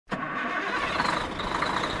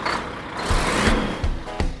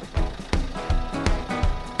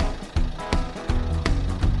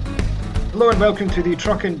Hello and welcome to the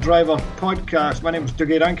Truck and Driver podcast. My name is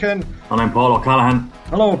Dougie Rankin. And I'm Paul O'Callaghan.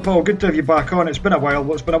 Hello Paul, good to have you back on. It's been a while.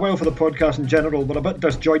 Well, it's been a while for the podcast in general. We're a bit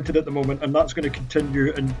disjointed at the moment, and that's going to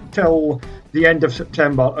continue until the end of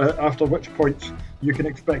September, after which point you can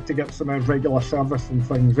expect to get some regular service and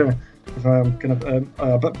things. Because I'm kind of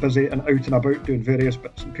a bit busy and out and about doing various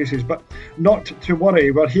bits and pieces. But not to worry,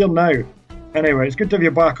 we're here now. Anyway, it's good to have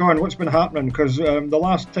you back on. What's been happening? Because the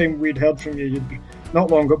last time we'd heard from you, you'd not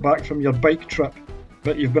long got back from your bike trip,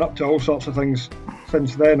 but you've been up to all sorts of things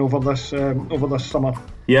since then over this summer.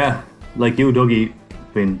 Yeah, like you, Dougie,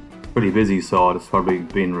 been pretty busy, so it's probably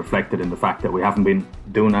been reflected in the fact that we haven't been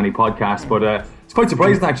doing any podcasts. But it's quite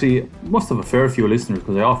surprising, actually. Must have a fair few listeners,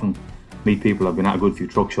 because I often meet people who've been at a good few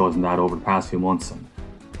truck shows and that over the past few months, and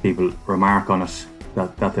people remark on it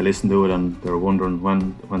that they listen to it and they're wondering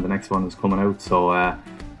when the next one is coming out. So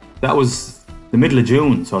that was the middle of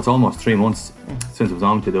June, so it's almost 3 months since it was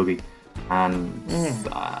on to Dougie. And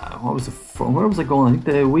where was I going? I think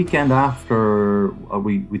the weekend after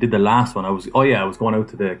we did the last one, I was going out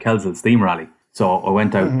to the Kelsall Steam Rally. So I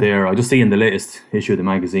went out there. I just see in the latest issue of the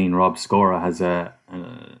magazine, Rob Scora has a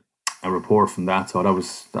report from that. So that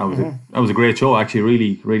was a great show, actually,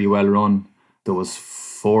 really, really well run. There was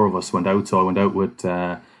 4 of us went out, so I went out with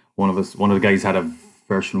one of the guys had a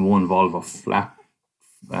version 1 Volvo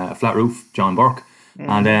flat roof, John Burke,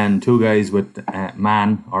 and then 2 guys with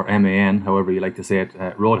MAN, or MAN, however you like to say it,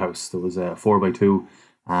 Roadhouse. There was a 4x2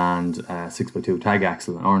 and a 6x2 tag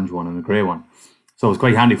axle, an orange one and a grey one. So it was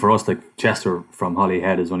quite handy for us. Like Chester from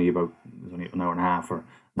Holyhead is only an hour and a half or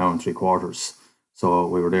an hour and 3/4. So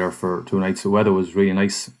we were there for 2 nights. The weather was really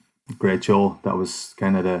nice, great show. That was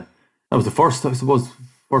the first, I suppose,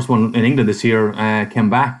 first one in England this year. Came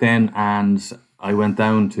back then, and I went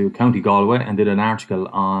down to County Galway and did an article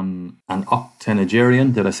on an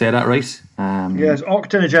octogenarian. Did I say that right? Yes,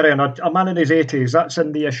 octogenarian, a man in his 80s. That's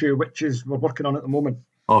in the issue, which is we're working on at the moment.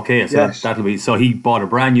 Okay, so yes. That'll be. So he bought a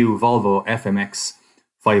brand new Volvo FMX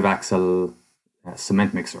 5-axle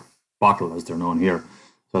cement mixer bottle, as they're known here.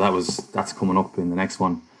 So that's coming up in the next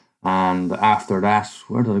one. And after that,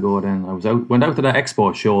 where did I go then? Went out to that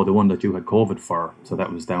Expo show, the one that you had COVID for. So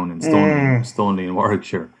that was down in Stoneleigh in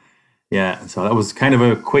Warwickshire. Yeah, so that was kind of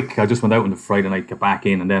a quick. I just went out on the Friday night, got back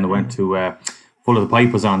in, and then I went to Full of the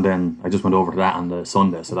Pipe was on. Then I just went over to that on the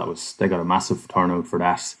Sunday. So they got a massive turnout for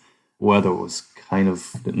that. Weather was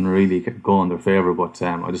didn't really go in their favour, but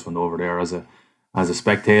I just went over there as a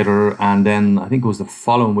spectator. And then I think it was the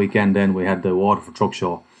following weekend. Then we had the Waterford Truck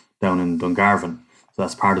Show down in Dungarvan. So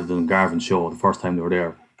that's part of the Dungarvan show. The first time they were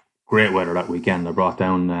there, great weather that weekend. I brought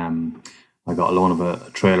down. I got a loan of a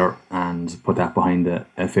trailer and put that behind the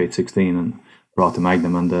F816 and brought the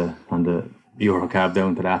Magnum and the Eurocab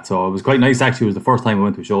down to that. So it was quite nice, actually. It was the first time I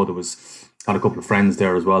went to a show. Had a couple of friends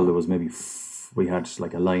there as well. There was we had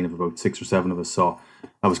like a line of about 6 or 7 of us. So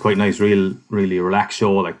that was quite nice, really relaxed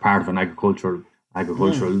show, like part of an agricultural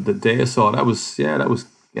day. So that was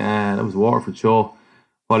a Waterford show.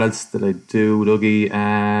 What else did I do, Dougie?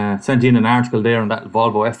 Sent in an article there on that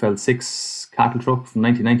Volvo FL6 cattle truck from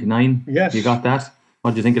 1999. Yes. You got that?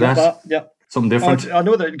 What do you think of that? Yeah. Something different? I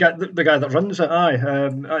know that the guy that runs it,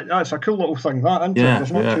 it's a cool little thing, that,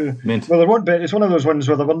 isn't it? Mint. Well, there won't be, it's one of those ones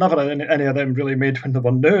where there were never any of them really made when they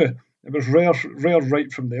were new. It was rare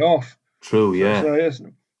right from the off. True, yeah. So it's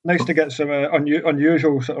nice to get some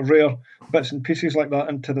unusual sort of rare bits and pieces like that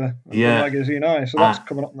into the magazine. So that's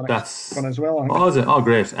coming up in the next one as well, I think. Oh, is it? Oh,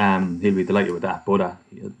 great. He'll be delighted with that. But I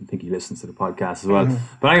think he listens to the podcast as well.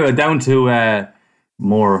 But anyway, down to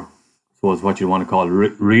more, I suppose, what you want to call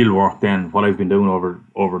real work then. What I've been doing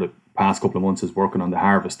over the past couple of months is working on the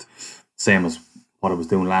Harvest. Same as what I was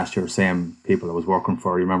doing last year. Same people I was working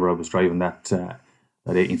for. You remember I was driving that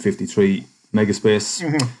 1853 Megaspace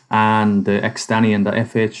and the Xstani and the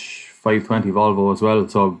FH520 Volvo as well.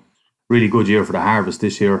 So really good year for the Harvest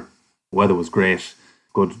this year. Weather was great,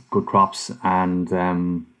 good crops, and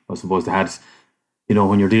I suppose they had,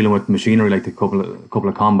 when you're dealing with machinery like the couple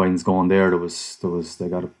of combines going there, they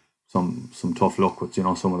got some tough luck with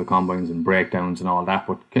some of the combines and breakdowns and all that.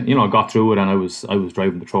 But I got through it, and I was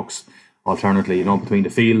driving the trucks alternately, between the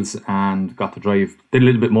fields, and got to drive. Did a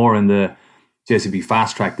little bit more in the JCB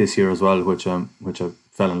Fast Track this year as well, which I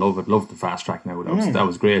fell in love with. Loved the Fast Track now. That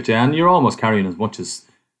was great. Yeah, and you're almost carrying as much as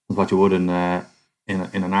what you would in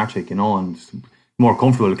an Arctic, and more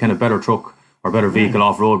comfortable, kind of better truck or better vehicle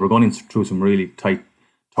off road. We're going through some really tight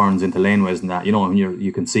turns into laneways and that. And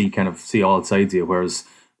you can see all sides of you. Whereas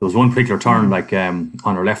there was one particular turn, like on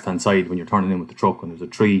our left hand side when you're turning in with the truck, and there's a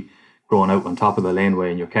tree growing out on top of the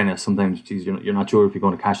laneway, and you're kind of sometimes you're not sure if you're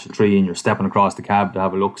going to catch the tree, and you're stepping across the cab to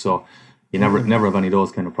have a look. So you never have any of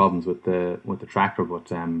those kind of problems with the tractor.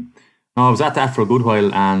 But no, I was at that for a good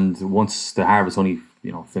while, and once the harvest only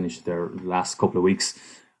finished their last couple of weeks,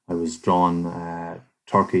 I was drawing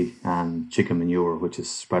turkey and chicken manure, which is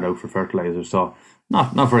spread out for fertilizer. So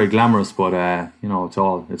not very glamorous, but it's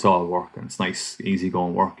all work, and it's nice, easy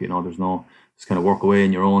going work. There's no just kind of work away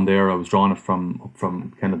on your own there. I was drawing it from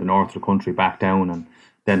kind of the north of the country back down, and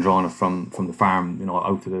then drawing it from the farm,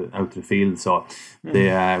 out to the field. So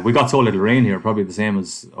we got so little rain here, probably the same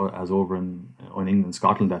as over in England,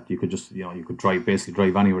 Scotland, that you could just you could drive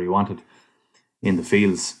anywhere you wanted in the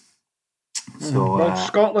fields. So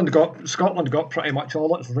Scotland got pretty much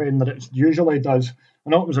all its rain that it usually does. I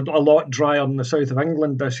know it was a lot drier in the south of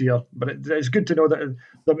England this year, but it's good to know that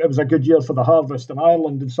it was a good year for the harvest. And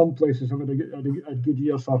Ireland, in some places, have had a good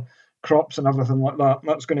year for crops and everything like that. And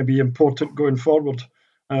that's going to be important going forward.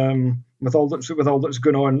 With all that's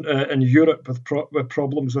going on in Europe with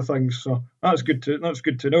problems with things, so that's good to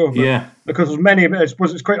know. But, yeah, because there's many. I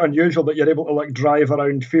suppose it's quite unusual that you're able to drive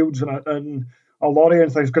around fields and a lorry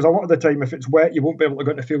and things, because a lot of the time, if it's wet, you won't be able to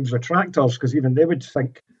go into fields with tractors, because even they would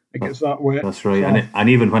think it gets that wet. That's right. So, and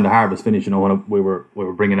even when the harvest finished, when we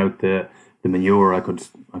were bringing out the manure, I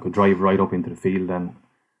could drive right up into the field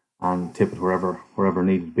and tip it wherever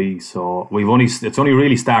needed to be. So it's only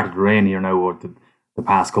really started to rain here now the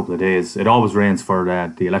past couple of days. It always rains for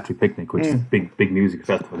the Electric Picnic, which is a big music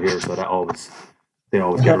festival here. So they always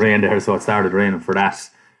get rain there. So it started raining for that.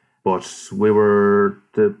 But we were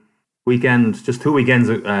the weekend, just 2 weekends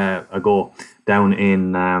ago, down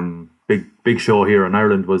in big show here in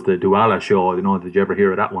Ireland was the Douala show. Did you ever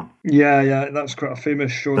hear of that one? Yeah, that's quite a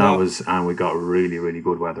famous show. And we got really, really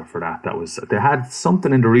good weather for that. They had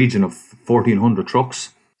something in the region of 1,400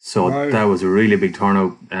 trucks. So wow. That was a really big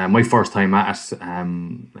turnout. My first time at it,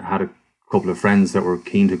 I had a couple of friends that were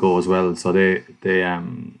keen to go as well. So I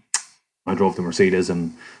drove the Mercedes,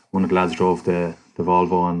 and one of the lads drove the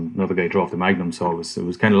Volvo, and another guy drove the Magnum. So it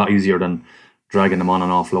was kind of a lot easier than dragging them on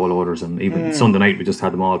and off low loaders. And even Sunday night, we just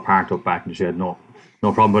had them all parked up back in the shed. No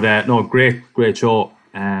problem. But no, great show.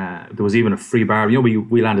 There was even a free bar.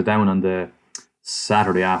 We landed down on the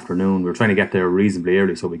Saturday afternoon. We were trying to get there reasonably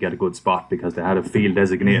early so we get a good spot, because they had a field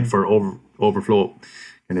designated for overflow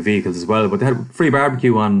kind of vehicles as well. But they had free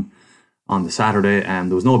barbecue on the Saturday, and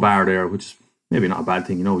there was no bar there, which is maybe not a bad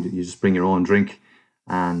thing. You just bring your own drink,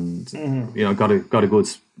 and got a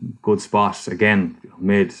good spot again,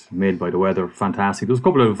 made by the weather. Fantastic. There was a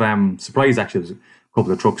couple of surprise, actually. There was a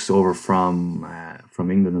couple of trucks over from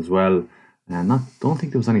England as well. And don't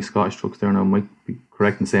think there was any Scottish trucks there now. I might be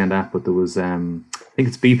correct in saying that, but there was. I think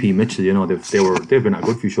it's BP Mitchell. They've been at a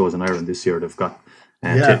good few shows in Ireland this year. They've got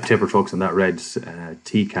tipper trucks and that red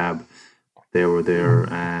T-cab. They were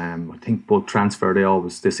there. I think both transfer.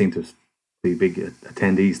 They seem to be big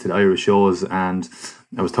attendees to the Irish shows. And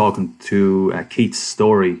I was talking to Keith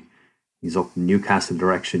Story. He's up in Newcastle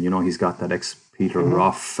direction. He's got that ex-Peter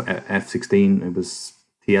Roth F-16. It was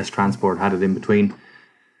TS Transport, had it in between.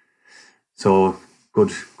 So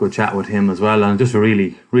good chat with him as well, and just a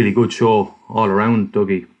really, really good show all around,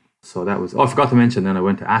 Dougie. So that was. I forgot to mention. Then I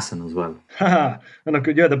went to Assen as well. And the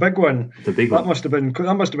big one. The big one. That must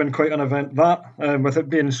have been quite an event. With it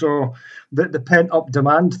being so, the pent up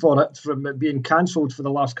demand for it from it being cancelled for the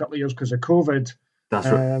last couple of years because of COVID. That's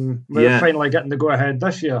right. We're finally getting the go ahead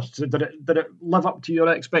this year. So did it live up to your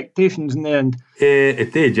expectations in the end?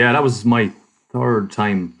 It did. Yeah, that was my third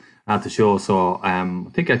time at the show, so I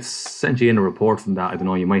think I sent you in a report from that. I don't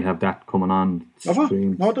know, you might have that coming on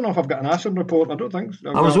stream. No, I don't know if I've got an Assen report. I don't think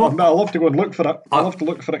so. I'll have to go and look for it. I'll have to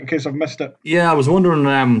look for it in case I've missed it. Yeah, I was wondering.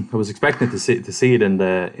 I was expecting to see it in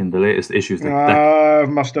the latest issues. I've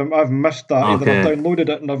missed that. Okay. Either I've downloaded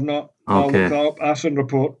it and I've not. I'll look that up. Assen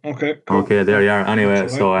report. Okay. Cool. Okay, there you are. Anyway,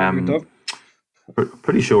 so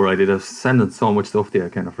pretty sure I did. I was sending so much stuff to you, I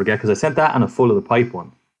kind of forget, because I sent that and a full of the pipe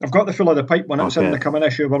one. I've got the full of the pipe one. It's in the coming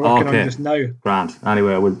issue we're working on just now. Grand.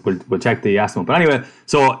 Anyway, we'll check the Assen one. But anyway,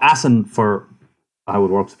 so Assen, for how it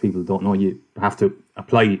works, people don't know, you have to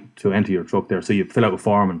apply to enter your truck there. So you fill out a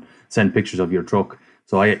form and send pictures of your truck.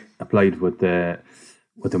 So I applied with the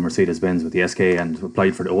Mercedes-Benz, with the SK, and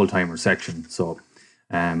applied for the old-timer section. So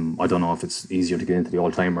I don't know if it's easier to get into the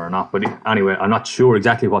old-timer or not. But anyway, I'm not sure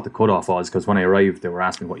exactly what the cutoff was, because when I arrived, they were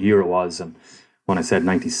asking what year it was, and when I said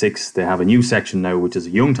 96, they have a new section now, which is a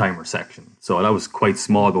young timer section. So that was quite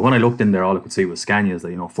small. But when I looked in there, all I could see was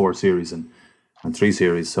Scanias, 4 Series and 3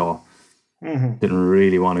 Series. So didn't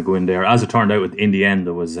really want to go in there. As it turned out, in the end,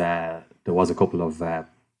 there was a couple of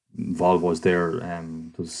Volvos there,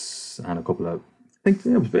 and a couple of, I think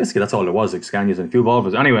it was basically that's all there was, like Scanias and a few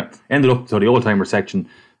Volvos. Anyway, ended up to the old timer section,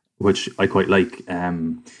 which I quite like.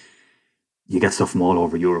 you get stuff from all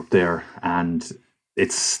over Europe there, and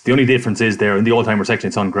it's the only difference is there in the old timer section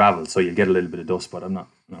it's on gravel, so you get a little bit of dust, but I'm not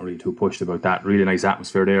really too pushed about that. Really nice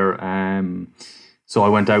atmosphere there. So I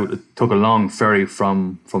went out, took a long ferry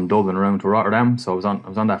from Dublin around to Rotterdam, so I was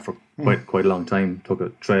on that for quite a long time. Took a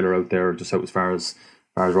trailer out there just out as far as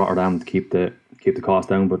Rotterdam to keep the cost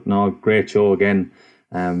down. But no, great show again.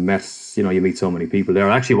 Met, you meet so many people there.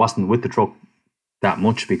 I actually wasn't with the truck that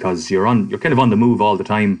much because you're kind of on the move all the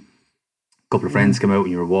time. A couple of friends came out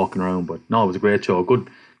and you were walking around, but no, it was a great show. Good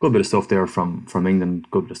bit of stuff there from England,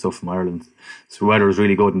 good bit of stuff from Ireland. So the weather was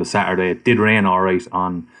really good on the Saturday. It did rain all right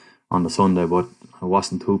on the Sunday, but I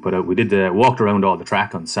wasn't too put out. We did walked around all the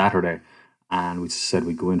track on Saturday, and we said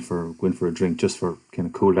we'd go in for a drink just for kind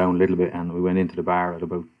of cool down a little bit, and we went into the bar at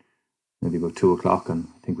maybe about 2:00, and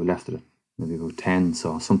I think we left it at maybe about 10.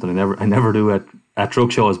 So something I never do at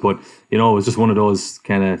truck shows, but it was just one of those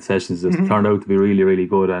kind of sessions that turned out to be really, really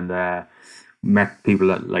good, and met people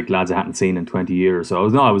that, like, lads I hadn't seen in 20 years. So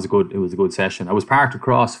it was a good session. I was parked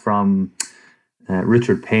across from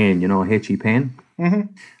Richard Payne, H.E. Payne.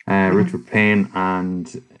 Richard Payne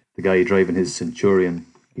and the guy driving his Centurion,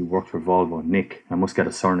 he worked for Volvo, Nick. I must get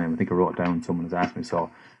his surname, I think I wrote it down, someone has asked me.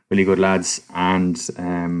 So really good lads. And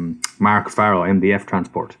Mark Farrow, MDF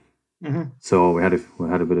Transport. So we had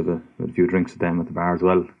a bit of a few drinks with them at the bar as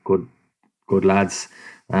well. Good lads.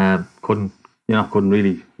 Couldn't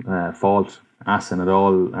really fault Assen at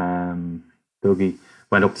all. Dougie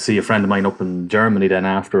went up to see a friend of mine up in Germany then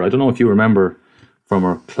after. I don't know if you remember from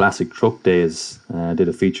our classic truck days, did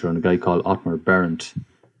a feature on a guy called Ottmar Berendt.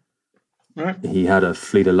 Right. He had a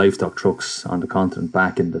fleet of livestock trucks on the continent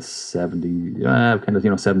back in the 70s,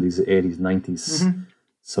 70s, 80s, 90s.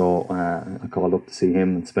 So I called up to see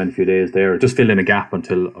him and spent a few days there. Just filled in a gap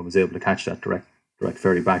until I was able to catch that direct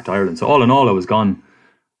ferry back to Ireland. So all in all, I was gone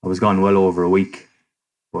well over a week.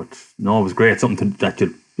 But no, it was great. Something that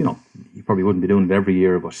you probably wouldn't be doing it every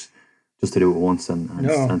year, but just to do it once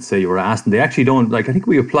and say you were asked. And they actually don't, I think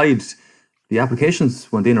we applied, the applications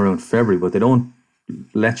went in around February, but they don't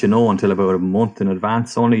let you know until about a month in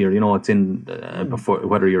advance only, or it's in before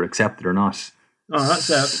whether you're accepted or not. Oh,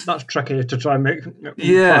 that's tricky to try and make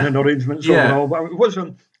planning arrangements overall. But what's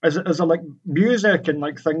is there like music and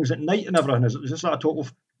like things at night and everything? Is this a total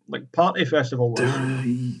like party festival?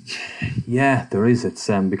 Yeah, there is. It's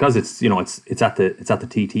because it's at the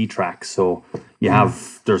TT track, so you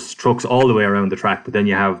have there's trucks all the way around the track, but then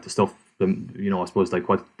you have the stuff, I suppose like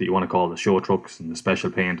what you want to call the show trucks and the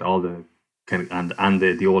special paint, all the kind of and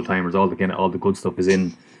the old timers, all the good stuff is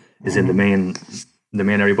in the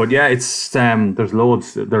main area. But yeah, it's there's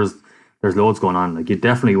loads going on. Like you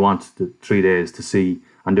definitely want the 3 days to see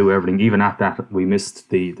and do everything. Even at that, we missed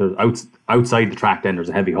there's outside the track. Then there's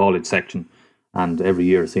a heavy haulage section, and every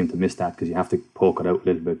year I seem to miss that because you have to poke it out a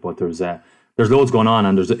little bit. But there's loads going on,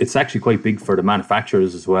 and it's actually quite big for the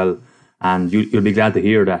manufacturers as well. And you'll be glad to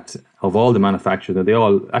hear that of all the manufacturers, that they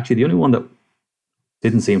all actually the only one that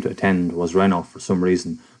didn't seem to attend was Renault for some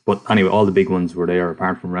reason. But anyway, all the big ones were there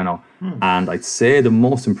apart from Renault. And I'd say the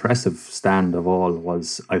most impressive stand of all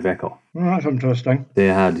was Iveco. Oh, that's interesting. They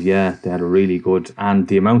had a really good, and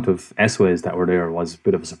the amount of S-Ways that were there was a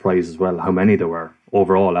bit of a surprise as well, how many there were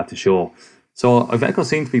overall at the show. So Iveco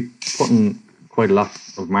seemed to be putting quite a lot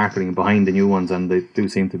of marketing behind the new ones, and they do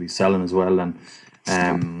seem to be selling as well. And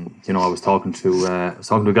I was talking to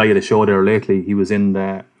a guy at a show there lately. He was in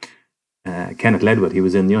the Kenneth Ledwith. He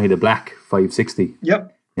was in, he had a black 560.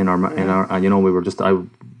 Yep. In our and we were just when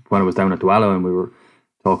I was down at Douala, and we were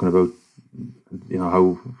talking about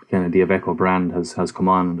how kind of the Iveco brand has come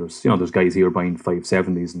on, and there's guys here buying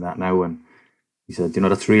 570s and that now, and he said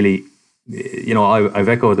that's really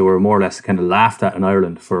Iveco, they were more or less kind of laughed at in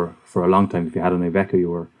Ireland for a long time. If you had an Iveco,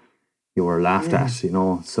 you were laughed at,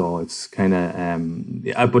 so it's kind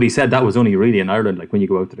of but he said that was only really in Ireland. Like when you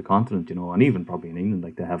go out to the continent, and even probably in England,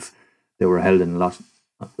 like they were held in a lot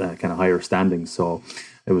kind of higher standings. So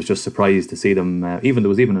it was just surprised to see them. There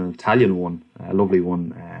was even an Italian one, a lovely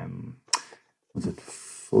one. Was it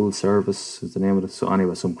Full Service? Is the name of it? So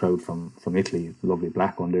anyway, some crowd from Italy, lovely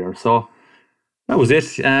black one there. So that was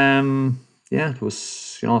it. It was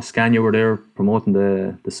Scania were there promoting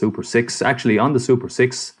the Super 6. Actually, on the Super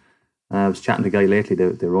 6, I was chatting to a guy lately.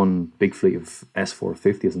 They run big fleet of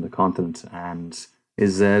S450s on the continent, and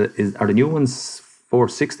are the new ones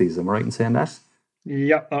 460s? Am I right in saying that?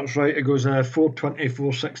 Yep, that's right. It goes 420,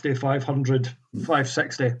 460, 500,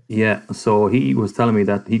 560. Yeah, so he was telling me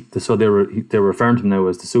that they were referring to them now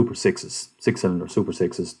as the Super 6s, 6-cylinder Super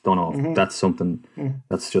 6s. Don't know if that's something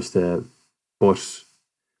that's just but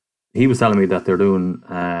he was telling me that they're doing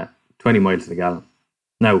 20 miles to the gallon.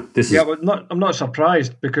 Now, this Yeah, is well, I'm not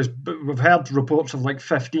surprised because we've heard reports of like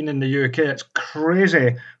 15 in the UK. It's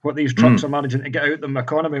crazy what these trucks are managing to get out of them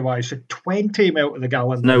economy-wise. So 20 mile to the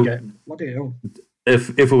gallon they're now. getting. Bloody hell.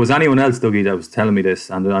 If it was anyone else, Dougie, that was telling me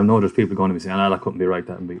this, and I know there's people going to be saying, "Oh, that couldn't be right.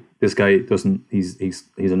 That would be this guy doesn't. He's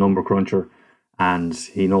a number cruncher, and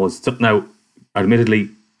he knows." Now, admittedly,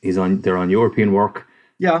 they're on European work.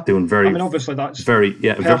 Yeah, doing very. I mean, obviously that's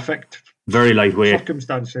perfect. Very lightweight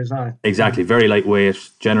circumstances. Aye. Exactly, very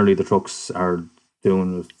lightweight. Generally, the trucks are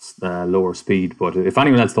doing lower speed. But if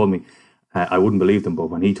anyone else told me, I wouldn't believe them.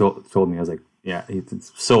 But when he told me, I was like, "Yeah."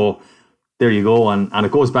 So there you go, and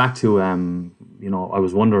it goes back to I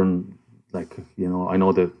was wondering, like, I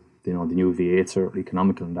know that the new V8s are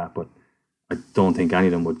economical and that, but I don't think any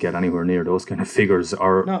of them would get anywhere near those kind of figures.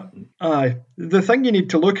 Or no, aye. The thing you need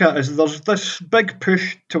to look at is there's this big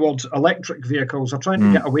push towards electric vehicles. They're trying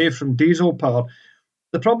to get away from diesel power.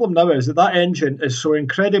 The problem now is that engine is so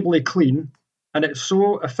incredibly clean and it's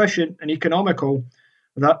so efficient and economical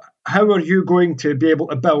that how are you going to be able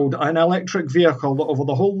to build an electric vehicle that over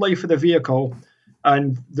the whole life of the vehicle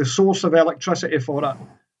and the source of electricity for it,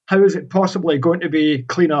 how is it possibly going to be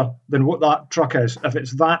cleaner than what that truck is if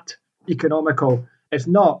it's that economical? It's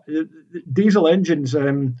not. Diesel engines,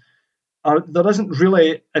 there isn't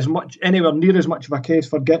really anywhere near as much of a case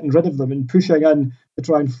for getting rid of them and pushing in to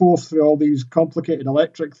try and force through all these complicated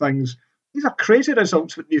electric things. These are crazy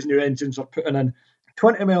results that these new engines are putting in.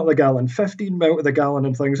 20 mile to the gallon, 15 mile to the gallon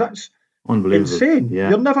and things. That's unbelievable. Insane. Yeah.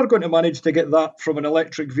 You're never going to manage to get that from an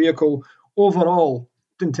electric vehicle overall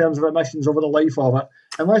in terms of emissions over the life of it,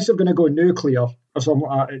 unless you're going to go nuclear or something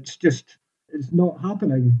like that. It's not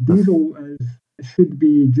happening. Diesel should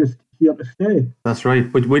be just here to stay. That's right,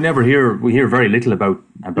 but we hear very little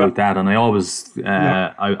about that, and I always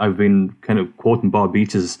I've been kind of quoting Bob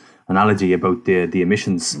Beach's analogy about the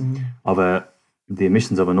emissions of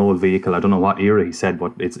an old vehicle. I don't know what era he said,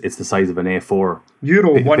 but it's the size of an A4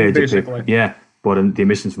 Euro 1 basically. Yeah, but the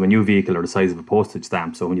emissions from a new vehicle are the size of a postage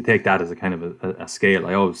stamp. So when you take that as a kind of a scale,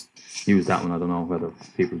 I always use that one. I don't know whether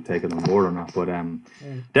people take it on board or not, but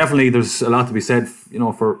definitely there's a lot to be said,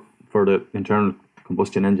 for the internal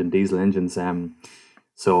combustion engine, diesel engines.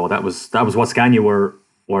 So that was what Scania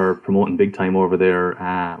were promoting big time over there.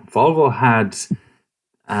 Volvo had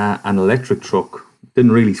an electric truck.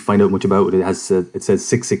 Didn't really find out much about it. It says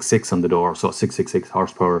 666 on the door, so 666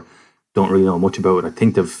 horsepower. Don't really know much about it. I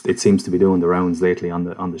think it seems to be doing the rounds lately on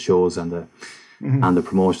the shows and the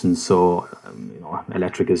promotions. So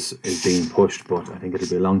electric is being pushed, but I think it'll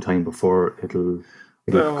be a long time before it'll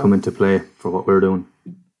come into play for what we're doing.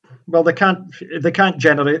 Well, they can't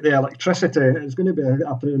generate the electricity. It's going to be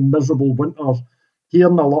a pretty miserable winter here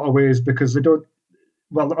in a lot of ways because they don't.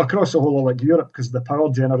 Well, across the whole of Europe because of the power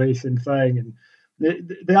generation thing, and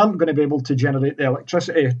they aren't going to be able to generate the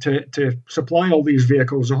electricity to supply all these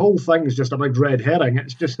vehicles. The whole thing is just a big red herring.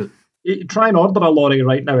 It's just you try and order a lorry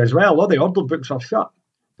right now as well. All the order books are shut.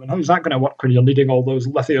 But how's that going to work when you're needing all those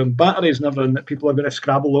lithium batteries and everything that people are going to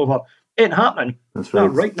scrabble over? Ain't happening. That's right.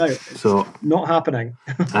 Right now, it's not happening.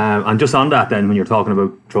 And just on that then, when you're talking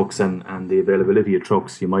about trucks and the availability of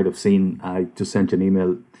trucks, you might have seen, I just sent you an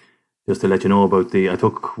email just to let you know about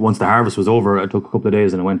once the harvest was over, I took a couple of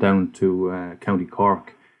days and I went down to County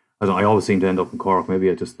Cork. I always seem to end up in Cork. Maybe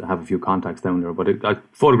I just have a few contacts down there. But I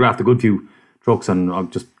photographed a good few trucks and I'm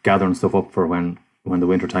just gathering stuff up for when the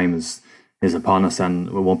winter time is upon us and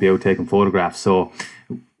we won't be out taking photographs. So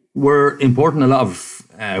we're importing a lot of,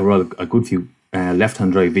 a good few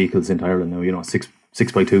left-hand drive vehicles into Ireland now.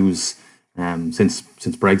 6x2s. Since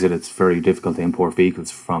Brexit, it's very difficult to import vehicles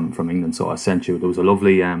from England. So I sent you. There was a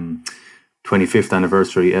lovely 25th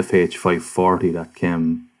anniversary FH540 that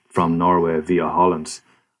came from Norway via Holland.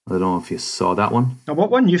 I don't know if you saw that one. Now, what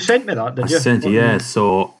one? You sent me that, did you? I sent you, yeah.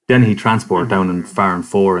 So Dennehy Transport down in Farran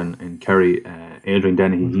 4 in Kerry. Adrian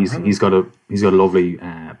Dennehy, he's got a lovely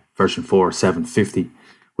version 4 750,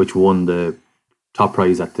 which won the top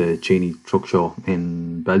prize at the Cheney Truck Show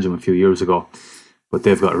in Belgium a few years ago. But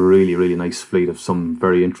they've got a really, really nice fleet of some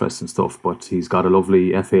very interesting stuff. But he's got a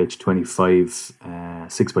lovely FH25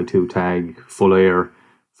 6x2 tag, full air,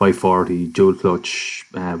 540, dual clutch,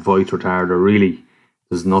 Voigt retarder. Really,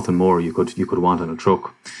 there's nothing more you could want in a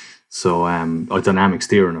truck. So dynamic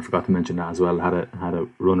steering, I forgot to mention that as well. Had a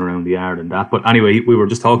run around the yard and that. But anyway, we were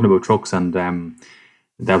just talking about trucks, and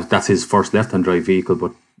that's his first left-hand drive vehicle.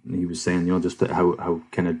 But he was saying, just how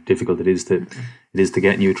kind of difficult it is to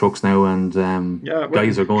get new trucks now, and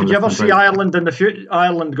guys are going. Could you ever see Ireland in the future?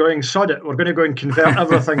 Ireland going, sod it, we're going to go and convert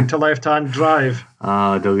everything to left-hand drive.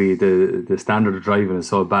 Dougie, the standard of driving is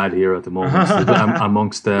so bad here at the moment.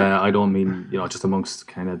 Amongst, I don't mean just amongst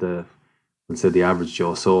kind of the said the average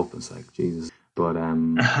Joe soap. It's like Jesus, but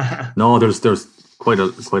no, there's quite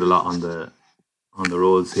a lot on the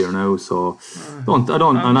roads here now. So I'm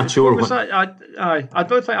not sure. What was that? I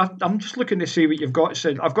don't think I'm just looking to see what you've got.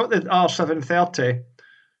 Said I've got the R730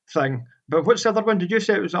 thing, but what's the other one? Did you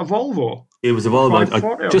say it was a Volvo? It was a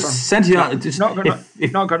Volvo. I just sent you that. Not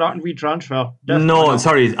got that in WeTransfer. No,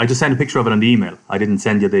 sorry. I just sent a picture of it on the email. I didn't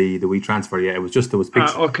send you the WeTransfer yet. It was just there was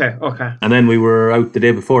pictures. Okay. And then we were out the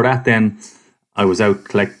day before that. Then I was out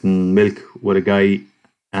collecting milk with a guy,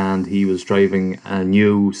 and he was driving a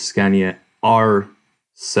new Scania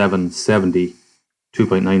R770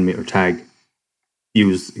 2.9 meter tag,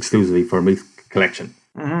 used exclusively for milk collection.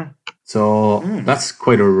 Mm-hmm. So that's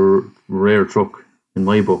quite a rare truck in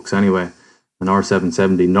my books, anyway. An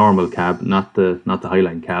R770 normal cab, not the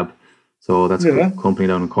Highline cab. So that's a company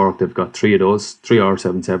down in Cork. They've got 3 of those, 3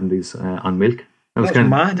 R770s on milk. That's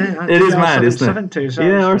mad, eh? It is mad, isn't it?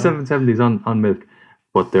 Yeah, R770s on milk.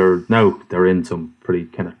 But they're in some pretty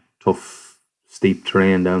kind of tough, steep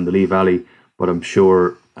terrain down the Lee Valley. But I'm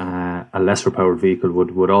sure a lesser powered vehicle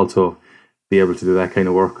would also be able to do that kind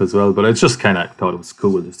of work as well. But it's just kind of thought it was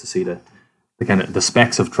cool just to see the kind of the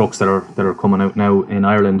specs of trucks that are coming out now in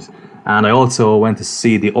Ireland. And I also went to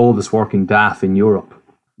see the oldest working DAF in Europe.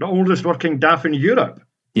 The oldest working DAF in Europe?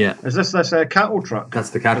 Yeah. Is this cattle truck? That's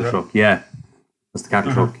the cattle truck, yeah. That's the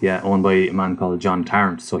cattle truck, yeah, owned by a man called John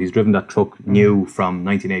Tarrant. So he's driven that truck new from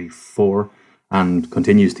 1984 and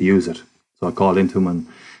continues to use it. So I called into him and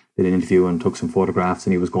did an interview and took some photographs,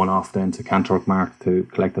 and he was going off then to Cantork Mart to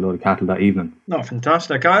collect a load of cattle that evening. No,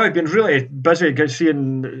 fantastic. I've been really busy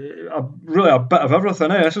seeing a bit of everything.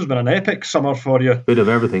 This has been an epic summer for you. Bit of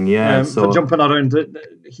everything, yeah. So for jumping around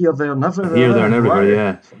here, there and everywhere. Here, there and everywhere,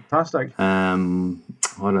 yeah. Fantastic.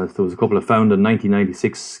 What else? There was a couple of found in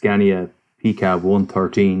 1996 Scania PCAB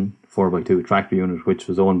 113 4x2 tractor unit, which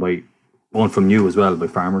was owned from you as well by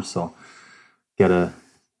farmers. So get a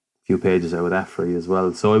few pages out of that for you as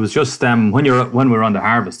well. So it was just when we're on the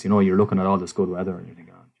harvest, you're looking at all this good weather and you're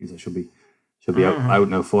thinking, oh, geez, I should be out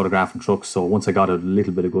now photographing trucks. So once I got a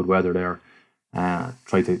little bit of good weather there,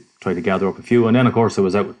 try to gather up a few, and then of course I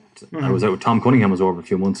was out with Tom Cunningham was over a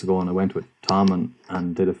few months ago, and I went with Tom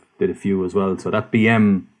and did a few as well. So that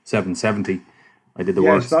BM 770, I did the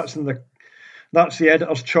works. That's the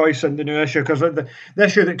editor's choice in the new issue, because the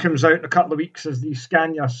issue that comes out in a couple of weeks is the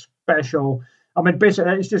Scania special. I mean,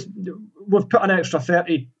 basically, it's just we've put an extra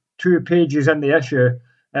 32 pages in the issue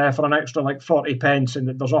for an extra 40 pence,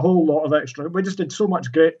 and there's a whole lot of extra. We just did so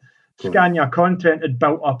much great Scania content had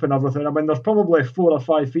built up and everything. I mean, there's probably 4 or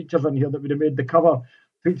 5 features in here that would have made the cover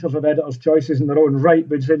features of editor's choices in their own right.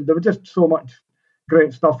 But there was just so much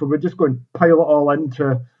great stuff. We would just go and pile it all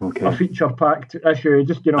into a feature-packed issue.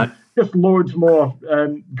 Just loads more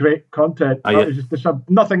great content. There's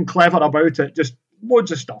nothing clever about it. Just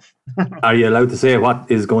loads of stuff. Are you allowed to say what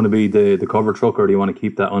is going to be the cover truck, or do you want to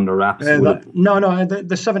keep that under wraps? No.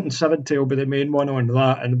 The 770 will be the main one on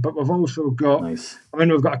that. But we've also got. Nice. I mean,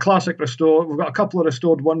 we've got a classic restored. We've got a couple of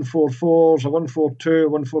restored 144s, a 142,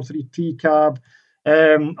 143 T cab.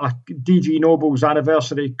 A DG Noble's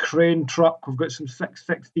anniversary crane truck. We've got some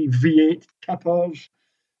 660 V8 tippers.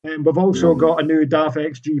 We've also got a new DAF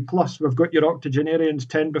XG Plus. We've got your octogenarians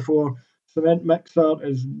 10 before cement mixer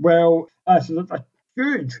as well. So a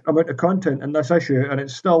huge amount of content in this issue, and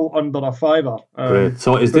it's still under a £5. Great.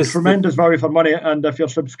 So is this tremendous value for money? And if you're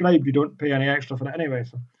subscribed, you don't pay any extra for it anyway.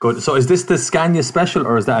 So. Good. So is this the Scania special,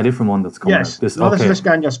 or is that a different one that's coming out? This is the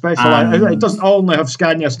Scania special. It doesn't only have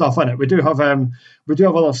Scania stuff in it. We do have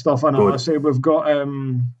other stuff in it. I say we've got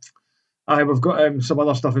some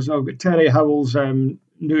other stuff as well. We've got Terry Howell's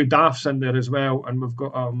new DAFs in there as well, and we've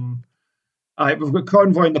got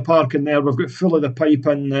Convoy in the Park in there. We've got Full of the Pipe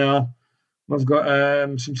in there. We've got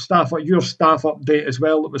some your staff update as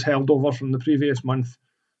well that was held over from the previous month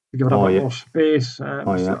to give it a bit more space.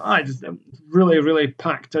 Just really, really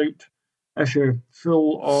packed out issue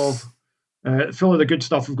full of the good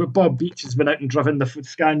stuff. We've got Bob Beach has been out and driven the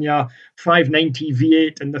Scania 590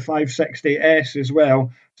 V8 and the 560S as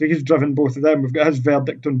well. So he's driven both of them. We've got his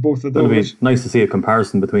verdict on both of those. It'll be nice to see a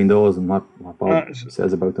comparison between those and what Bob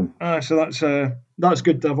says about them. So that's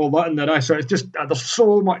good to have all that in there. So it's just there's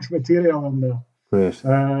so much material in there. Great.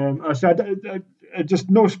 I said just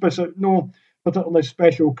no particularly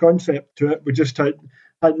special concept to it. We just I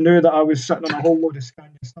knew that I was sitting on a whole load of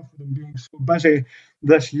Scania stuff with them being so busy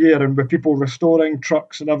this year, and with people restoring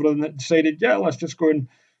trucks and everything, that decided, let's just go and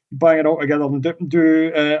bang it all together and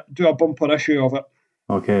do a bumper issue of it.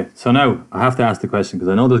 Okay, so now I have to ask the question,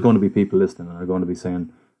 because I know there's going to be people listening and are going to be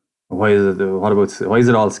saying, why is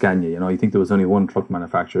it all Scania? You think there was only one truck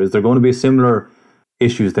manufacturer. Is there going to be a similar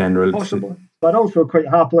issues then. Possibly. I'd also quite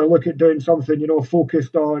happily look at doing something,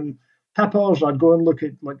 focused on tippers. I'd go and look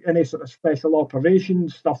at like any sort of special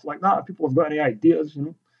operations, stuff like that. If people have got any ideas,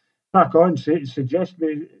 crack on, suggest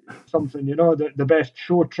me something, the best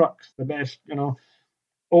show trucks, the best,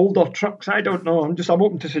 older trucks. I don't know. I'm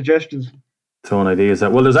open to suggestions. Throwing ideas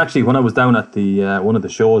out. Well, there's actually, when I was down at the one of the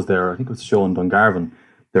shows there, I think it was a show in Dungarvan,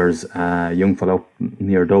 there's a young fellow up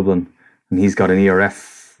near Dublin, and he's got an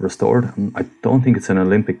ERF restored. And I don't think it's an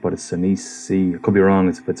Olympic, but it's an EC. I could be wrong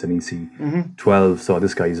if it's an EC 12. So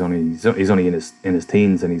this guy he's only in his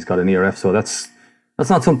teens, and he's got an ERF. So that's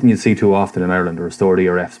not something you see too often in Ireland, a restored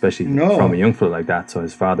ERF, especially from a young fellow like that. So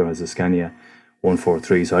his father has a Scania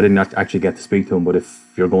 143. So I didn't actually get to speak to him, but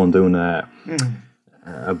if you're going doing a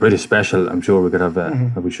British special, I'm sure we could have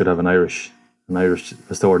we should have an Irish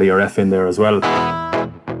restored ERF in there as well.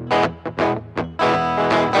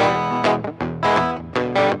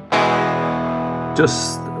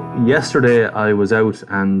 Just yesterday I was out,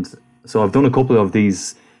 and so I've done a couple of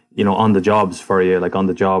these, on the jobs for you, like on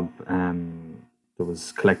the job. There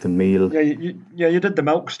was collecting meal. You did the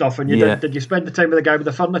milk stuff, and did you spend the time with the guy with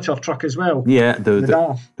the furniture truck as well? Yeah,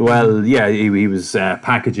 he was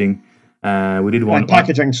packaging. We did one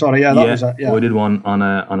packaging. Sorry, that was it. Yeah, we did one on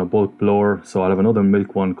a bulk blower. So I'll have another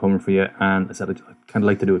milk one coming for you, and I said I'd kind of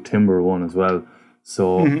like to do a timber one as well.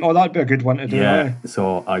 So that'd be a good one to do. Yeah.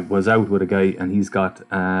 So I was out with a guy, and he's got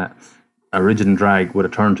a rigid and drag with a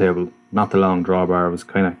turntable, not the long drawbar. I was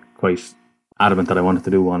kind of quite adamant that I wanted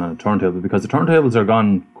to do one on a turntable, because the turntables are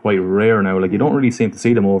gone quite rare now. Like, you don't really seem to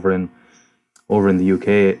see them over in the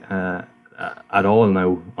UK at all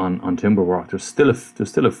now on timber work. There's still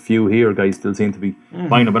a few here. Guys still seem to be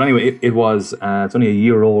buying them. But anyway, it was it's only a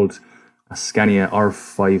year old, a Scania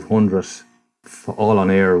R500, all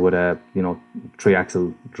on air with a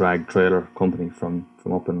 3-axle drag trailer company from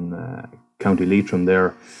up in County Leitrim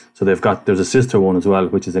there. So there's a sister one as well,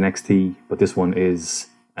 which is an XT, but this one is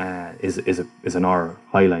an R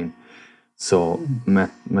Highline. So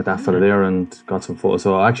met that fella there and got some photos.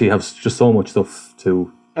 So I actually have just so much stuff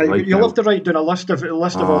to. You'll have to write down a list of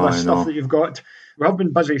all this stuff that you've got. We have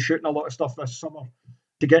been busy shooting a lot of stuff this summer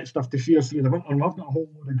to get stuff to see us through the winter, and I've got a whole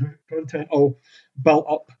load of great content all built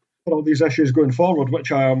up for all these issues going forward,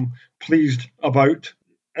 which I am pleased about.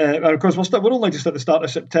 And of course, we're only just at the start of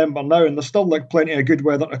September now, and there's still like plenty of good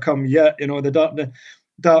weather to come yet. The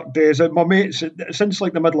dark days. My mates, since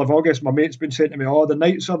like the middle of August, my mate's been saying to me, the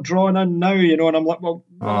nights are drawing in now, and I'm like, well,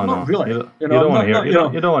 not really. You don't want to hear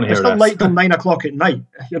that. It's still light till 9 o'clock at night.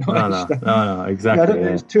 No, exactly.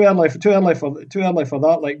 It's too early for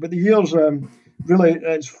that. Like, but the years really,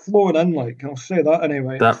 it's flowing in. Like, I'll say that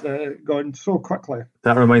anyway. It's going so quickly.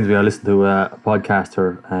 That reminds me, I listened to a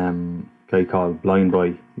podcaster, guy called Blind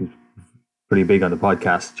Boy. He's pretty big on the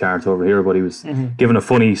podcast charts over here, but he was giving a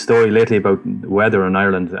funny story lately about weather in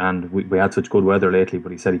Ireland, and we had such good weather lately,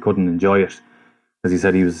 but he said he couldn't enjoy it because he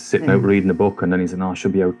said he was sitting out reading a book, and then he said, I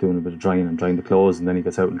should be out doing a bit of drying the clothes, and then he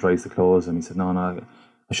gets out and dries the clothes, and he said, no,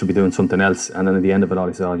 I should be doing something else. And then at the end of it all,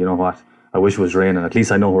 he said, you know what, I wish it was raining, at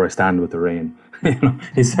least I know where I stand with the rain.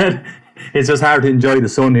 He said it's just hard to enjoy the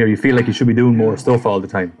sun here. You feel like you should be doing more stuff all the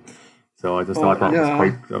time. So I just thought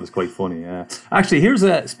that was quite funny. Yeah. Actually, here's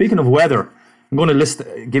speaking of weather, I'm going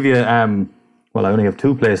to give you, I only have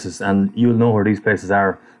 2 places, and you'll know where these places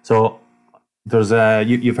are. So there's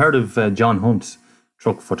you've heard of John Hunt,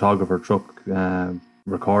 truck photographer, truck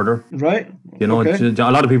recorder. Right. A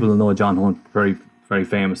lot of people will know John Hunt, very, very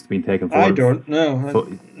famous, been taking photos. I don't know.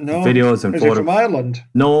 Videos and photos. Is he from Ireland?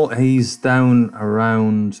 No, he's down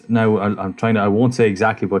around, now I won't say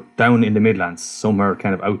exactly, but down in the Midlands, somewhere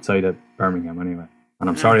kind of outside of Birmingham anyway. And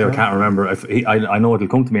I'm sorry, I can't remember. I know it'll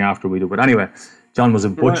come to me after we do. But anyway, John was a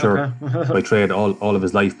butcher by trade all of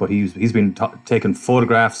his life. But he's been taking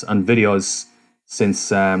photographs and videos since.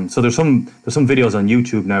 So there's some videos on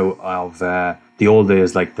YouTube now of the old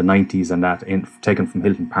days, like the 90s and that, taken from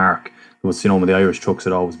Hilton Park. It was, when the Irish trucks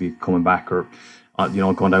would always be coming back, or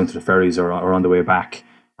going down to the ferries or on the way back.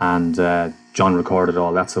 And John recorded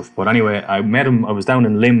all that stuff. But anyway, I met him. I was down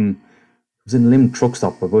in Lim. I was in Lim truck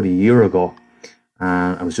stop about a year ago.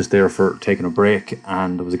 And I was just there for taking a break,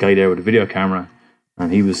 and there was a guy there with a video camera,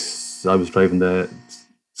 and I was driving the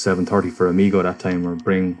 730 for Amigo that time, or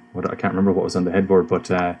I can't remember what was on the headboard, but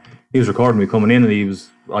he was recording me coming in, and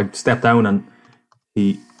I stepped down, and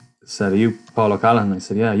he said, "Are you Paul O'Callaghan?" And I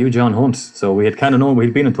said, "Yeah, you John Hunt." So we had kind of known,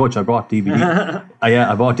 we'd been in touch. I bought DVD.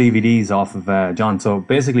 I bought DVDs off of John. So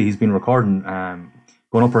basically he's been recording,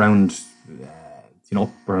 going up around up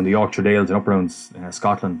around the Yorkshire Dales and up around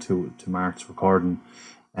Scotland to Marts, recording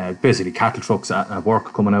basically cattle trucks at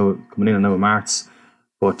work coming in and out of Marts.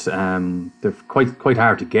 but they're quite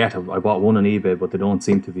hard to get. I bought one on eBay, but they don't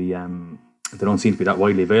seem to be that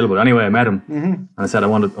widely available. Anyway, I met him and I said I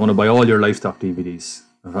want to buy all your livestock DVDs,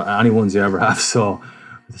 any ones you ever have. So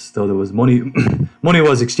there was money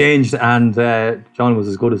was exchanged, and John was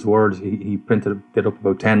as good as word. He did up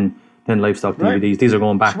about 10 livestock DVDs. These are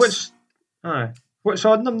going back. So what's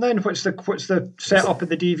on them then? What's the setup of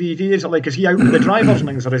the DVD? Is it like, is he out with the drivers and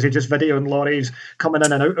things, or is he just videoing lorries coming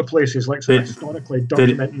in and out of places, like historically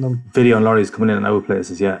documenting them? Video and lorries coming in and out of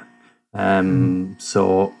places, yeah.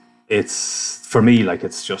 So it's, for me, like,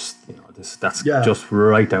 it's just, that's just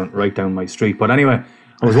right down my street. But anyway,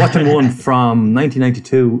 I was watching one from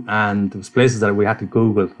 1992, and there was places that we had to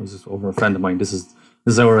Google. It was over a friend of mine. This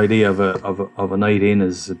is our idea of a night in,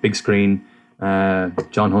 is a big screen,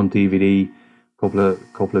 John Hunt DVD,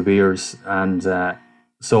 couple of beers, and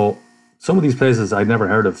so some of these places I'd never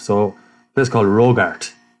heard of. So a place called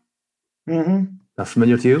Rogart. That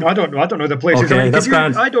familiar to you? I don't know the places. Okay, that's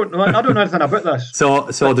grand. I don't know anything about this. So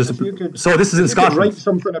this is in Scotland. Write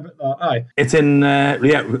something about that. Aye. It's in a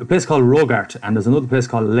place called Rogart, and there's another place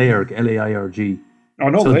called Lairg, Lairg. Oh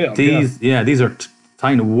no, so Lairg. These are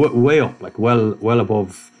kind of way up, like well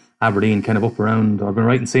above Aberdeen, kind of up around. I've been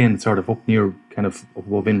right in saying sort of up near, kind of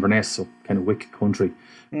above Inverness, so kind of Wick country.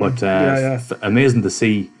 But amazing to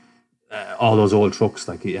see all those old trucks.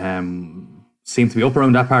 Like seem to be up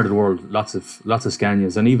around that part of the world. Lots of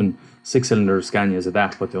Scanias, and even 6-cylinder Scanias at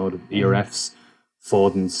that. But the ERFs,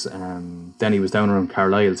 Fodens. Then he was down around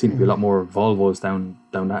Carlisle. Seemed to be a lot more Volvos down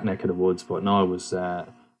that neck of the woods. But no, it was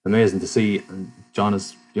amazing to see. And John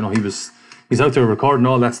is, he's out there recording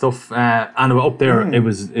all that stuff, and up there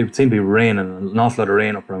it seemed to be raining, an awful lot of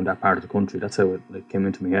rain up around that part of the country. That's how it came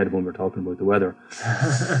into my head when we were talking about the weather.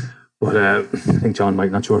 But I think John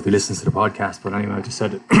might, not sure if he listens to the podcast, but anyway, I just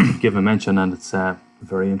said give him a mention, and it's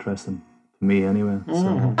very interesting to me anyway.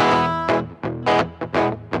 So.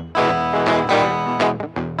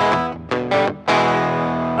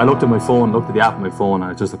 I looked at the app on my phone,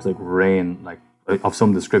 and it just looks like rain, like of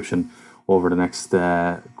some description, over the next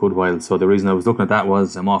good while. So the reason I was looking at that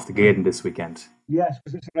was I'm off to Gaydon this weekend. Yes,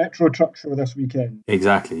 because it's a retro truck show this weekend.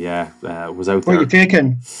 Exactly, yeah. Was out there. What are you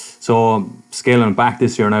taking? So scaling back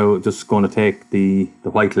this year now, just going to take the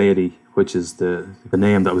White Lady, which is the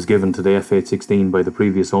name that was given to the F816 by the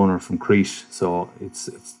previous owner from Crete. So it's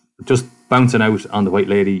just bouncing out on the White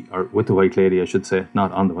Lady, or with the White Lady, I should say,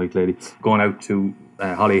 not on the White Lady. Going out to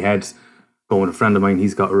Holyhead, going with a friend of mine.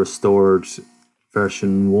 He's got a restored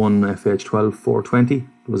version 1 FH12 420. There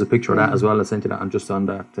was a picture of that as well. I sent you that, and just on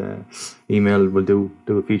that email we'll do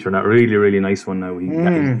a feature on that. Really, really nice one now.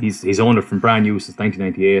 He's owned it from brand new since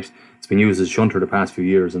 1998. It's been used as a shunter the past few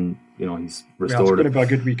years, and he's restored it. It's going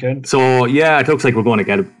to be a good weekend. So yeah, it looks like we're going to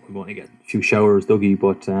get a few showers, Dougie.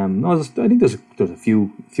 But I think there's a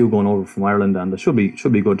few going over from Ireland, and there should be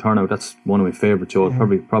a good turnout. That's one of my favourite shows.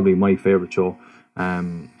 Probably my favourite show.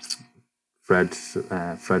 Fred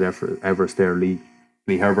Everest there, Lee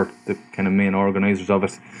Herbert, the kind of main organisers of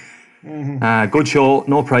it. Good show,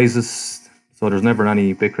 no prizes, so there's never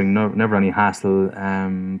any bickering, never any hassle,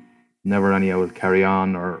 never any old carry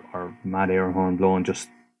on or mad air horn blowing, just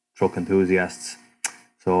truck enthusiasts.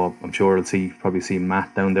 So I'm sure I'll probably see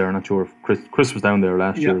Matt down there. I'm not sure if Chris was down there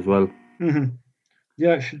last year as well.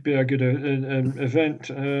 Yeah, it should be a good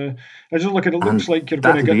event. I just look at it. Looks like you're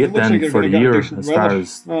going to get. That'll be it then for the year, as far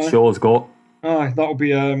as shows go. That'll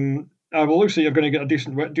be. Well, looks like you're going to get a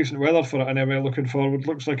decent weather for it anyway. Looking forward,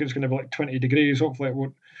 looks like it's going to be like 20 degrees. Hopefully, it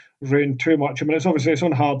won't rain too much. I mean, it's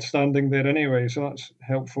on hard standing there anyway, so that's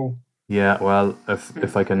helpful. Yeah, well,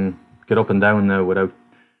 if I can get up and down now without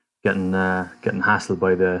getting hassled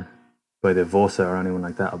by the Vosa or anyone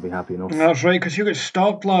like that, I'll be happy enough. That's right, because you got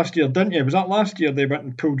stopped last year, didn't you? Was that last year they went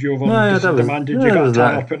and pulled you over and demanded you got a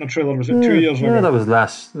tire put in a trailer? Was it 2 years ago? Yeah, that was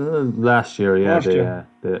last year. Yeah,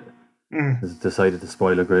 they decided to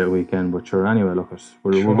spoil a great weekend. But sure, anyway, look,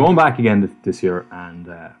 we're going back again this year, and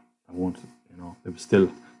I won't. It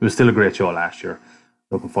was still a great show last year.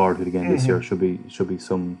 Looking forward to it again this year. Should be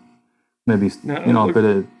some. Maybe a bit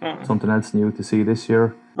of something else new to see this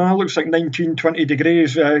year. It looks like 19-20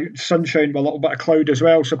 degrees, sunshine with a little bit of cloud as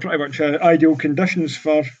well, so pretty much ideal conditions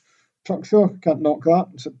for truck show. Can't knock that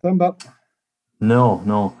in September.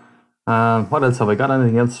 No. What else have I got?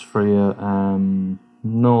 Anything else for you?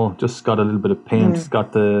 No, just got a little bit of paint.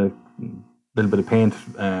 Got the little bit of paint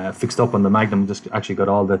fixed up on the Magnum. Just actually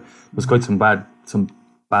got there was quite some bad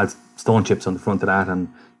stone chips on the front of that, and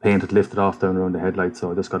paint had lifted off down around the headlights,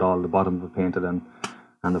 so I just got all the bottom of it painted and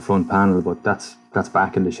the front panel. But that's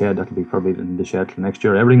back in the shed. That'll be probably in the shed till next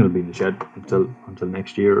year. Everything will be in the shed until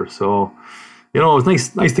next year. So it was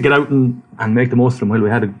nice to get out and make the most of them. Well, we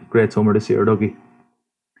had a great summer this year, Dougie.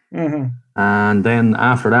 Mm-hmm. And then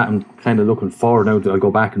after that, I'm kind of looking forward now. I'll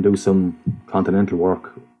go back and do some continental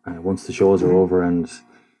work once the shows are over and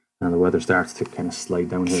the weather starts to kind of slide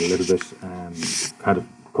down here a little bit. Had a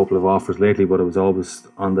couple of offers lately, but I was always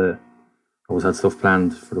always had stuff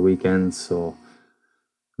planned for the weekends, so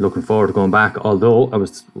looking forward to going back. Although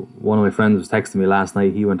one of my friends was texting me last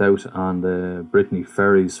night. He went out on the Brittany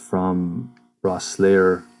ferries from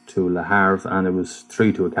Rosslare to Le Havre, and it was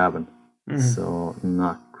 3 to a cabin. So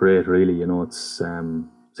not great, really. It's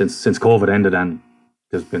since COVID ended, and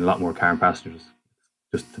there's been a lot more car and passengers.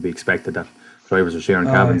 Just to be expected that drivers are sharing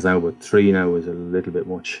cabins now, but 3 now is a little bit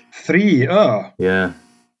much. 3, yeah.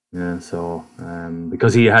 So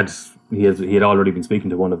because he had already been speaking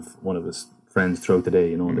to one of his friends throughout the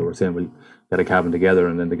day. They were saying we'll get a cabin together,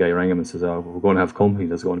 and then the guy rang him and says, "Oh, we're going to have company.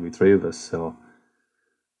 There's going to be 3 of us." So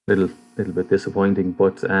little bit disappointing,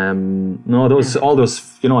 but no, all those.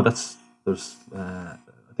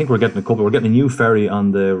 I think we're getting a couple. We're getting a new ferry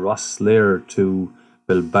on the Rosslare to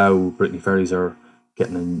Bilbao. Brittany ferries are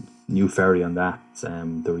getting a new ferry on that.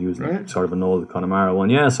 They were using sort of an old Connemara one.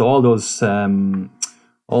 Yeah, so all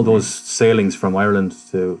those sailings from Ireland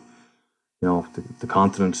to the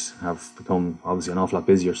continent have become obviously an awful lot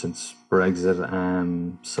busier since Brexit.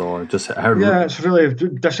 So I just heard. Yeah, it's really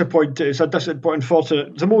disappointing. It's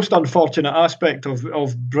the most unfortunate aspect of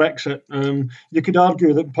Brexit. You could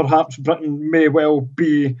argue that perhaps Britain may well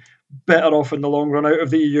be better off in the long run out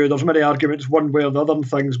of the EU. There's many arguments one way or the other and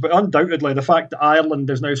things, but undoubtedly the fact that Ireland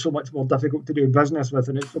is now so much more difficult to do business with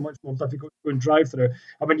and it's so much more difficult to go and drive through.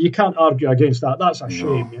 I mean, you can't argue against that. That's a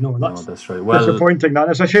shame, That's right. Well, disappointing. That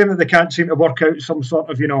it's a shame that they can't seem to work out some sort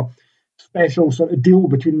of special sort of deal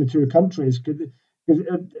between the two countries. Because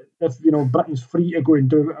if Britain's free to go and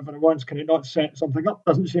do whatever it wants, can it not set something up?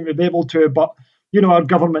 Doesn't seem to be able to. But our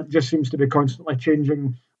government just seems to be constantly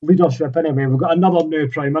changing leadership anyway. We've got another new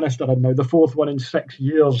prime minister in now, the 4th one in 6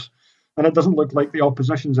 years, and it doesn't look like the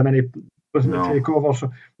opposition's in any position to take over.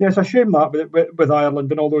 So yeah, it's a shame that with Ireland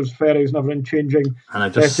and all those ferries and everything changing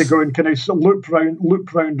to go and kind of loop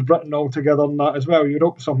round Britain altogether and that as well. You'd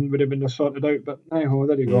hope something would have been sorted out, but there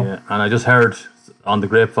you go. Yeah, and I just heard on the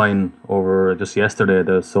grapevine over just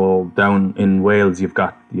yesterday. So down in Wales, you've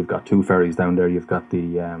got 2 ferries down there. You've got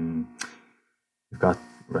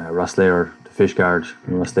Rosslare to Fishguard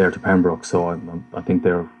and Rosslare to Pembroke. So I think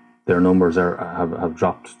their numbers have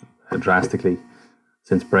dropped drastically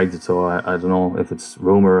since Brexit. So I don't know if it's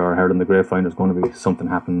rumour or heard in the grapevine there's going to be something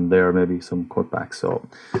happening there, maybe some cutbacks. So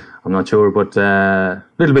I'm not sure, but a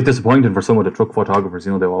little bit disappointing for some of the truck photographers.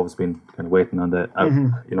 They've always been kind of waiting on the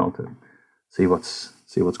to see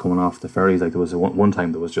what's coming off the ferries. Like there was one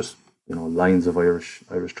time there was just lines of Irish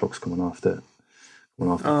trucks coming off the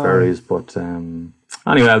ferries, but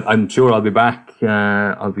anyway, I'm sure I'll be back.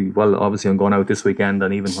 Obviously I'm going out this weekend,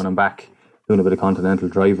 and even when I'm back doing a bit of continental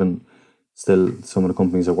driving, still some of the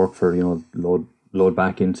companies I work for, load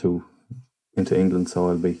back into England. So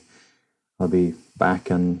I'll be back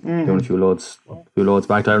and doing a few loads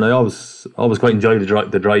back there. And I always quite enjoy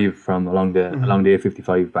the drive from along the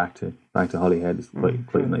A55 back to Holyhead. It's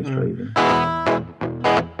quite a nice drive.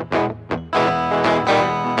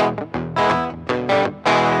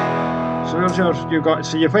 So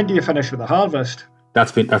when do you finish with the harvest?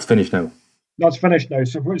 That's finished now. That's finished now.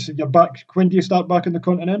 So you're back. When do you start back in the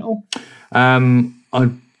Continental?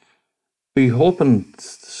 I'd be hoping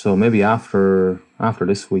so maybe after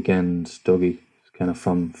this weekend, Dougie. Kind of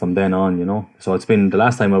from then on, So it's been the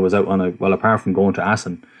last time I was out on apart from going to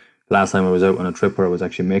Assen, the last time I was out on a trip where I was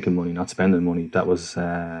actually making money, not spending money. That was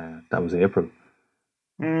April.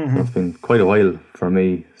 So it's been quite a while for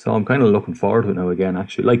me, so I'm kind of looking forward to it now again.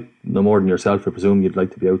 Actually, like no more than yourself, I presume you'd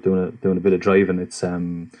like to be out doing a bit of driving. It's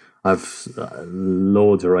I've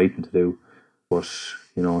loads of writing to do, but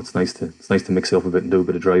it's nice to mix it up a bit and do a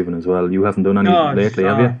bit of driving as well. You haven't done any lately,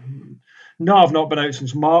 have you? No, I've not been out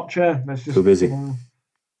since March. It's just too busy.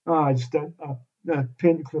 I just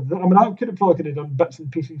paint. I mean, I probably could have done bits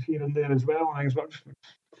and pieces here and there as well. I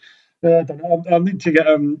don't know. I'll need to get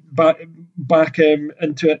back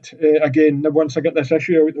into it again once I get this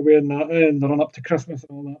issue out the way and the run up to Christmas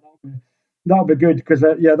and all that. That'll be good because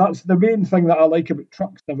that's the main thing that I like about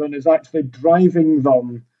trucks. Everyone is actually driving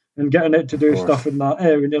them and getting out to do stuff in that.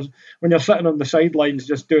 When you're sitting on the sidelines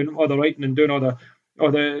just doing all the writing and doing all the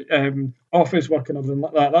office work and everything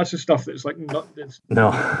like that. That's the stuff that's like no.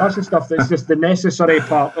 That's the stuff that's just the necessary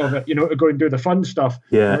part of it. To go and do the fun stuff.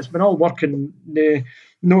 Yeah, and it's been all working.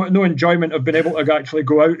 No enjoyment of being able to actually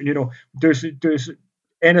go out and do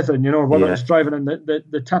anything, whether it's driving in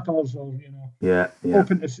the tippers or,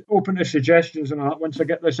 open to suggestions and all that once I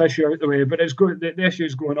get this issue out the way. But it's good. The issue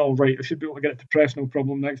is going all right. I should be able to get it to press, no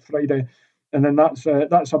problem, next Friday. And then that's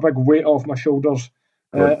a big weight off my shoulders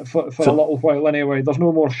for a little while anyway. There's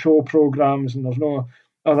no more show programmes and there's no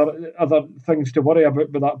other things to worry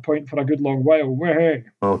about by that point for a good long while. Way.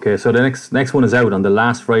 Okay, so the next one is out on the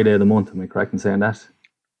last Friday of the month. Am I correct in saying that?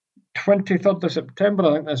 23rd of September,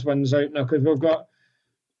 I think this one's out now, because we've got...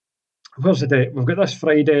 Where's the date? We've got this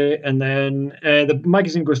Friday, and then the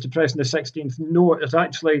magazine goes to press on the 16th. No, it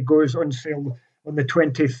actually goes on sale on the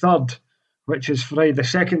 23rd, which is Friday, the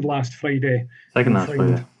second last Friday. Second last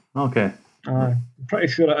Friday. Okay. I'm pretty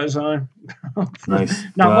sure it is. Nice.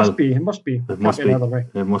 No, it must be. It must be. Another way.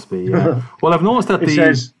 It must be. Yeah. Well, I've noticed that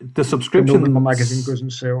the subscription the magazine goes on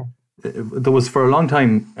sale. There was for a long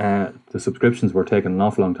time the subscriptions were taking an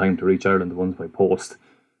awful long time to reach Ireland, the ones by post.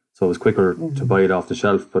 So it was quicker to buy it off the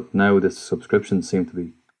shelf, but now the subscriptions seem to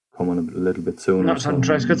be coming a little bit sooner. That's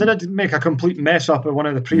interesting, because I did make a complete mess up of one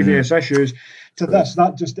of the previous issues to this.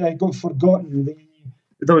 That just got forgotten.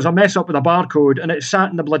 There was a mess up with a barcode, and it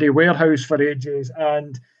sat in the bloody warehouse for ages,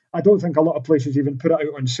 and I don't think a lot of places even put it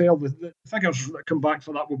out on sale. The figures that come back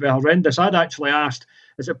for that will be horrendous. I'd actually asked,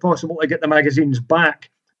 is it possible to get the magazines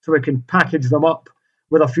back so we can package them up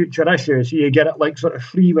with a future issue, so you get it like sort of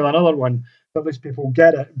free with another one? At least people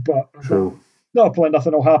get it, but probably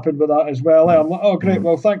nothing will happen with that as well. I'm like, oh great,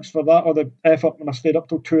 well thanks for that, or the effort when I stayed up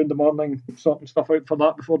till 2 a.m. sorting stuff out for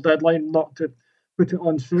that before deadline, not to put it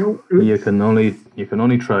on sale. Oops. You can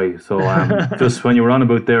only try. So just when you were on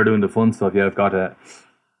about there doing the fun stuff, I've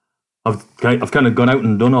kind of gone out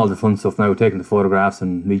and done all the fun stuff now, taking the photographs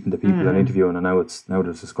and meeting the people and interviewing, and now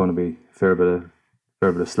there's just going to be a fair bit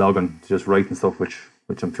of slogging, just writing stuff which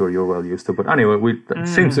I'm sure you're well used to. But anyway, it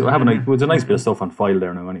seems to have a nice bit of stuff on file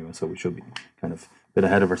there now anyway, so we should be kind of a bit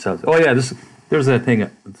ahead of ourselves. Oh yeah, there's a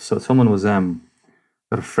thing. So someone was got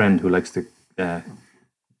a friend who likes to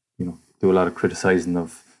do a lot of criticising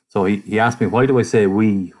of. So he asked me, why do I say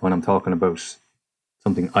we when I'm talking about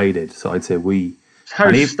something I did? So I'd say we. It's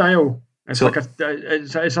house style. It's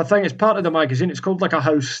it's a thing. It's part of the magazine. It's called like a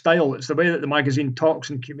house style. It's the way that the magazine talks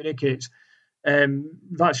and communicates.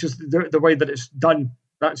 That's just the way that it's done.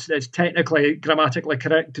 It's technically, grammatically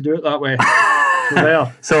correct to do it that way.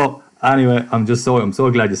 So anyway, I'm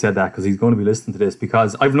so glad you said that, because he's going to be listening to this,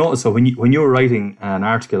 because I've noticed. So when you were writing an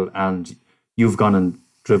article and you've gone and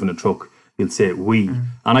driven a truck, you'll say we,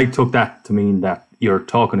 and I took that to mean that you're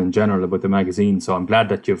talking in general about the magazine. So I'm glad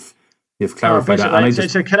that you've clarified that. And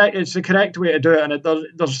it's the correct way to do it, and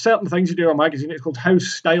there's certain things you do in a magazine. It's called house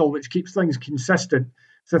style, which keeps things consistent.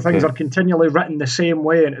 So things are continually written the same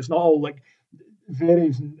way, and it's not all like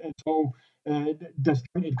varies, and it's all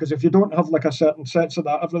disjointed. Because if you don't have like a certain sense of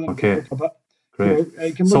that, everything can look a bit. Great.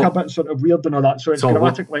 It can look a bit sort of weird and all that. So it's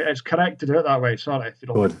grammatically it's correct to do it that way. Sorry if you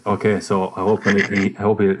don't. Good. Okay. So I hope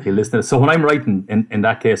he listens. So when I'm writing in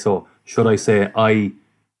that case, so should I say I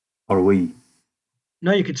or we?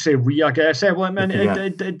 No, you could say we, I guess. Well, I mean,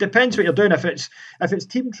 it depends what you're doing. If it's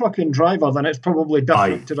team truck and driver, then it's probably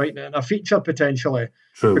different to write in a feature potentially.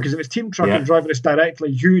 True. Because if it's team truck and driver, it's directly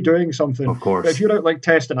you doing something. Of course. But if you're out like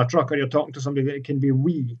testing a truck or you're talking to somebody, that it can be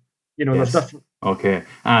we. There's different. Okay.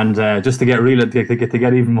 And just to get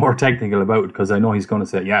even more technical about it, because I know he's going to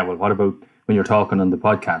say, yeah, well, what about when you're talking on the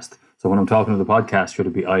podcast? So when I'm talking on the podcast, should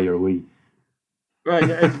it be I or we? Right,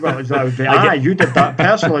 that would be you did that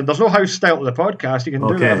personally. There's no house style to the podcast. You can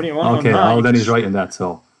do whatever you want. Okay, well then he's writing that.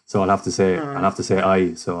 So I'll have to say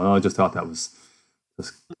I. So I just thought that was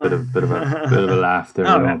just a bit of a laugh there,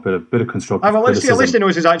 bit of constructive. Well, at least he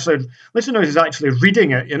knows he's actually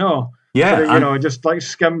reading it. Yeah, just like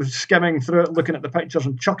skimming through it, looking at the pictures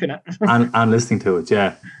and chucking it, and listening to it.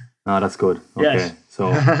 Yeah, no, that's good. Okay, yes.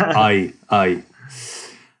 So I,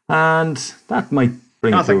 and that might.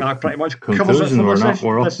 I think that pretty much covers it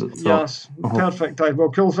for this. Yes, perfect. Well,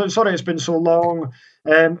 cool. Sorry it's been so long.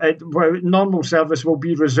 Normal service will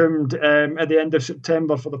be resumed at the end of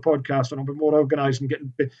September for the podcast, and I'll be more organised and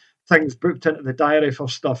getting things booked into the diary for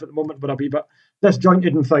stuff. At the moment, we're a bit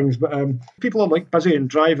disjointed and things, but people are like busy and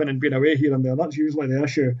driving and being away here and there. That's usually the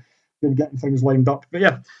issue. Been getting things lined up, but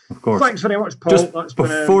yeah, of course. Thanks very much, Paul. Just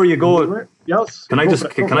before you go, yes. I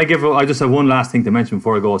just have one last thing to mention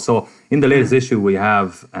before I go. So in the latest issue, we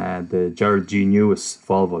have the Gerald G. Newis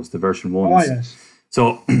Volvos, the version 1s. Oh yes.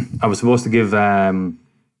 So I was supposed to give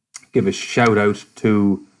a shout out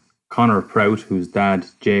to Connor Prout, whose dad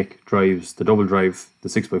Jake drives the double drive, the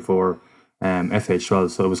 6x4 FH12.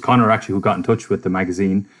 So it was Connor actually who got in touch with the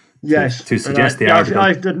magazine. Yes. To suggest the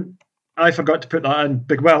article. I forgot to put that in.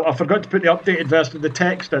 Well, I forgot to put the updated version of the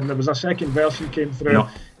text in. There was a second version came through,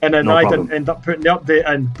 and then I didn't end up putting the update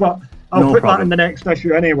in. But I'll put that in the next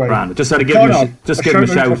issue anyway. Brand. Just had to give him a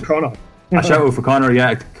shout. A shout out for Connor.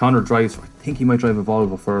 Yeah, Connor drives. I think he might drive a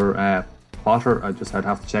Volvo for Potter. I'd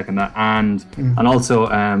have to check on that. And also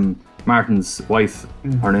Martin's wife.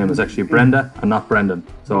 Her name is actually Brenda and not Brendan.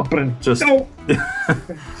 So just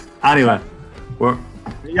anyway,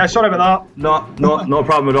 sorry about that. No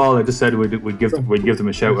problem at all. I just said we'd give them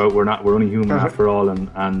a shout out. We're only human after all, and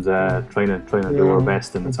trying to do our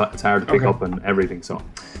best, and it's hard to pick up and everything. So,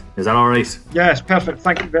 is that all right? Yes, perfect.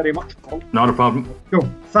 Thank you very much, Paul. Not a problem. Cool.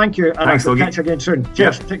 Thank you, and Thanks, I'll catch you again soon.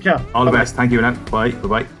 Cheers. Take care. All the best. Thank you, now. Bye.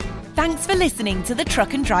 Bye. Thanks for listening to the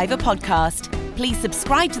Truck and Driver podcast. Please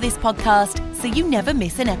subscribe to this podcast so you never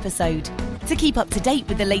miss an episode. To keep up to date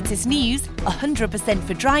with the latest news, 100%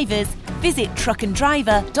 for drivers, visit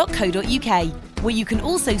truckanddriver.co.uk, where you can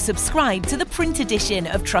also subscribe to the print edition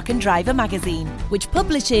of Truck and Driver magazine, which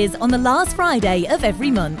publishes on the last Friday of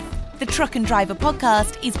every month. The Truck and Driver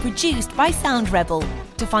podcast is produced by Sound Rebel.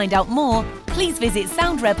 To find out more, please visit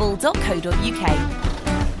soundrebel.co.uk.